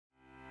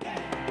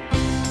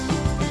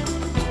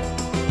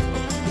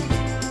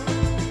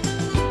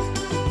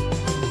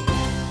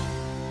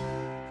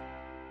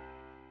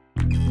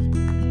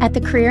At the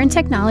Career and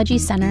Technology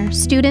Center,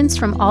 students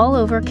from all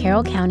over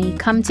Carroll County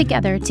come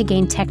together to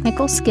gain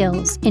technical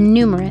skills in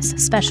numerous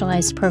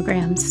specialized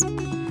programs.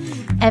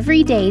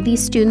 Every day,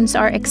 these students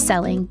are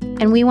excelling,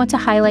 and we want to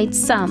highlight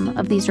some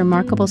of these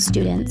remarkable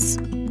students.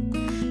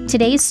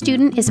 Today's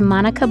student is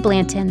Monica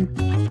Blanton.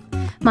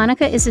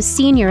 Monica is a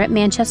senior at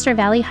Manchester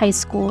Valley High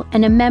School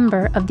and a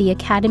member of the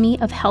Academy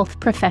of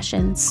Health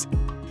Professions.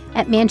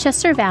 At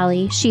Manchester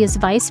Valley, she is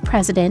Vice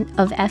President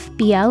of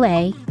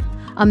FBLA,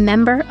 a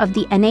member of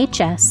the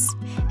NHS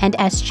and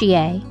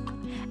SGA,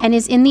 and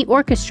is in the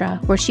orchestra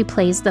where she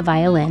plays the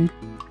violin.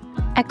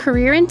 At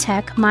Career in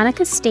Tech,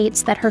 Monica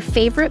states that her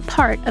favorite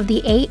part of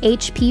the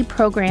AHP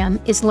program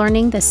is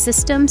learning the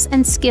systems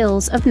and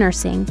skills of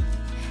nursing,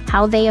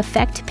 how they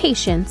affect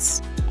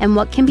patients, and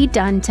what can be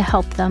done to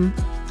help them.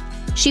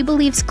 She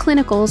believes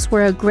clinicals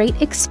were a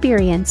great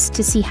experience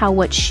to see how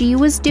what she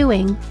was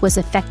doing was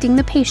affecting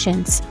the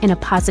patients in a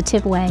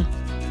positive way.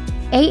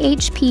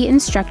 AHP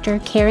instructor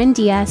Karen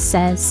Diaz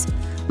says,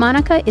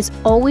 Monica is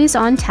always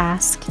on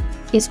task,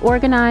 is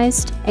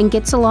organized, and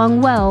gets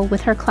along well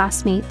with her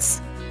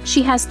classmates.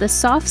 She has the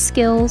soft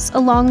skills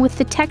along with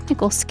the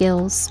technical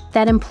skills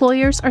that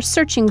employers are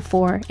searching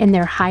for in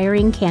their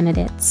hiring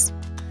candidates.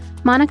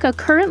 Monica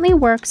currently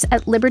works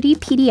at Liberty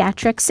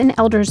Pediatrics in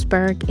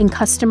Eldersburg in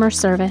customer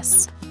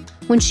service.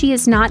 When she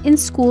is not in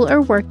school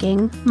or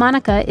working,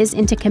 Monica is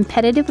into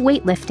competitive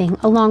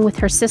weightlifting along with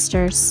her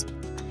sisters.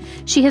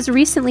 She has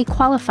recently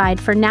qualified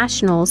for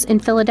nationals in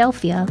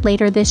Philadelphia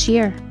later this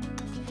year.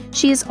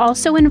 She is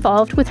also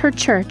involved with her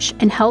church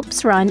and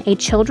helps run a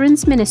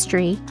children's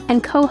ministry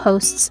and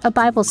co-hosts a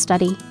Bible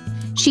study.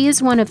 She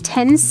is one of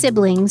 10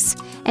 siblings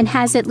and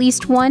has at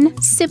least one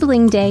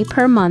sibling day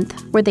per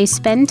month where they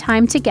spend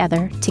time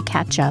together to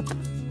catch up.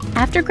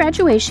 After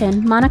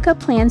graduation, Monica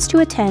plans to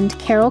attend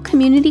Carroll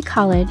Community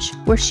College,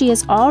 where she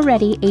is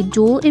already a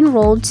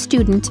dual-enrolled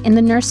student in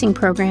the nursing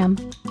program.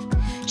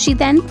 She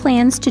then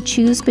plans to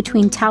choose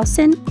between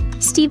Towson,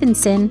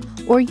 Stevenson,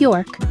 or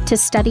York to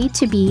study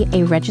to be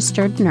a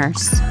registered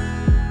nurse.